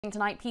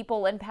Tonight,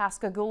 people in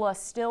Pascagoula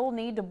still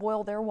need to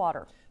boil their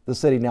water. The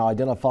city now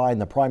identifying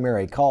the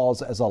primary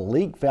cause as a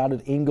leak found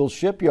at Ingalls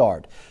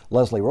Shipyard.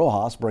 Leslie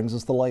Rojas brings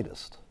us the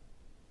latest.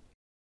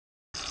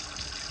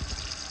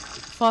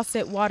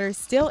 Faucet water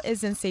still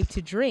isn't safe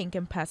to drink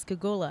in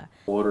Pascagoula.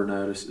 Water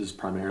notice is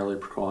primarily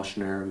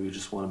precautionary. We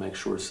just want to make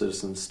sure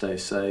citizens stay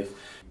safe.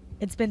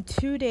 It's been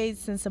 2 days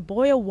since a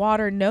boil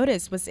water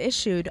notice was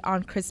issued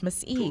on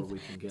Christmas Eve.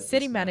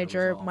 City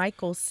Manager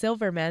Michael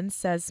Silverman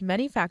says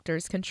many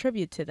factors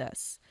contribute to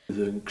this.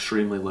 The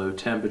extremely low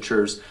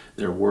temperatures,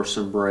 there were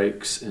some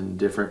breaks in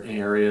different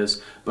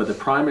areas, but the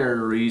primary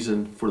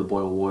reason for the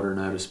boil water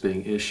notice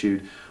being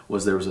issued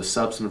was there was a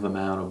substantive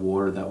amount of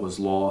water that was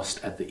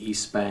lost at the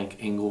East Bank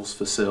Ingalls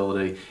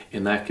facility,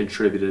 and that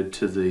contributed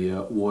to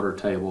the water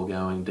table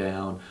going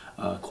down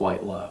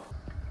quite low.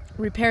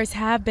 Repairs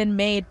have been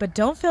made, but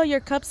don't fill your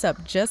cups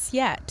up just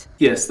yet.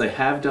 Yes, they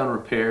have done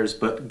repairs,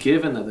 but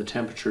given that the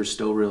temperature is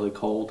still really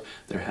cold,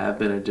 there have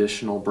been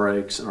additional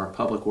breaks, and our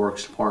Public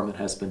Works Department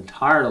has been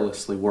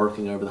tirelessly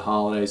working over the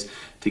holidays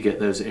to get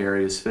those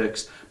areas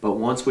fixed. But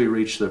once we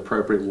reach the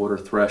appropriate water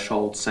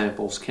threshold,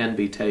 samples can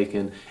be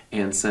taken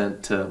and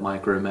sent to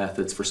micro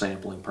methods for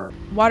sampling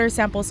purposes. Water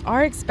samples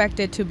are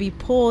expected to be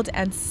pulled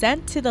and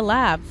sent to the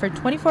lab for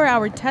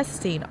 24-hour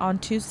testing on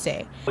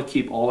Tuesday. We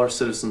keep all our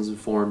citizens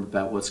informed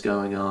about what's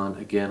going on.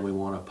 Again, we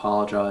want to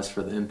apologize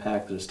for the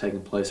impact that has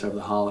taken place over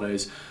the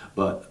holidays,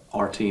 but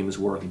our team is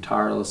working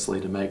tirelessly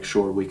to make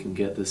sure we can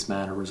get this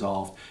matter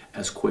resolved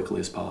as quickly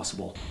as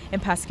possible. In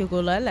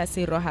Pascagoula,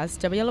 Leslie Rojas,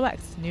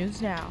 WLOX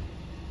News Now.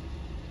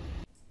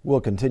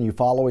 We'll continue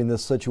following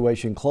this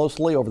situation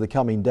closely over the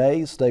coming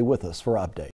days. Stay with us for updates.